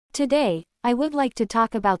Today, I would like to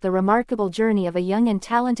talk about the remarkable journey of a young and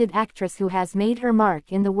talented actress who has made her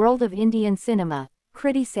mark in the world of Indian cinema,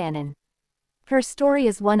 Kriti Sanon. Her story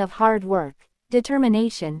is one of hard work,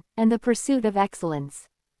 determination, and the pursuit of excellence.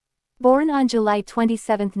 Born on July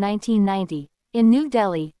 27, 1990, in New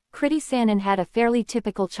Delhi, Kriti Sanon had a fairly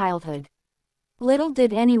typical childhood. Little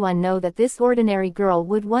did anyone know that this ordinary girl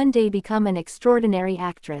would one day become an extraordinary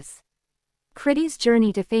actress. Kriti's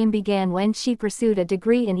journey to fame began when she pursued a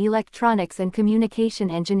degree in electronics and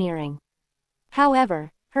communication engineering.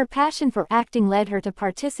 However, her passion for acting led her to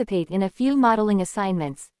participate in a few modeling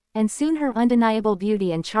assignments, and soon her undeniable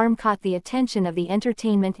beauty and charm caught the attention of the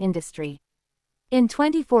entertainment industry. In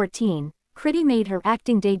 2014, Kriti made her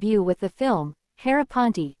acting debut with the film, Hera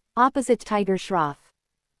Panti, opposite Tiger Shroff.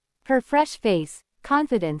 Her fresh face,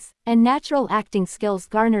 confidence, and natural acting skills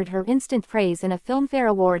garnered her instant praise and a Filmfare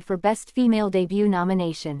Award for Best Female Debut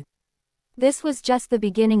nomination. This was just the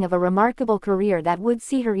beginning of a remarkable career that would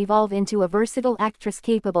see her evolve into a versatile actress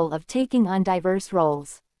capable of taking on diverse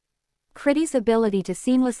roles. Kriti's ability to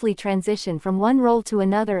seamlessly transition from one role to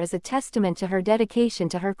another is a testament to her dedication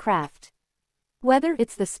to her craft. Whether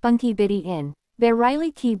it's the spunky Biddy in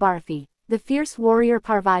Bareilly Ki Barfi, the fierce warrior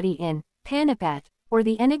Parvati in Panipat, or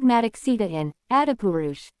the enigmatic Sita in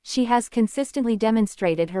Adipurush, she has consistently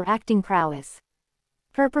demonstrated her acting prowess.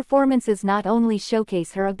 Her performances not only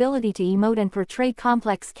showcase her ability to emote and portray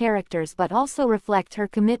complex characters but also reflect her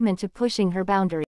commitment to pushing her boundaries.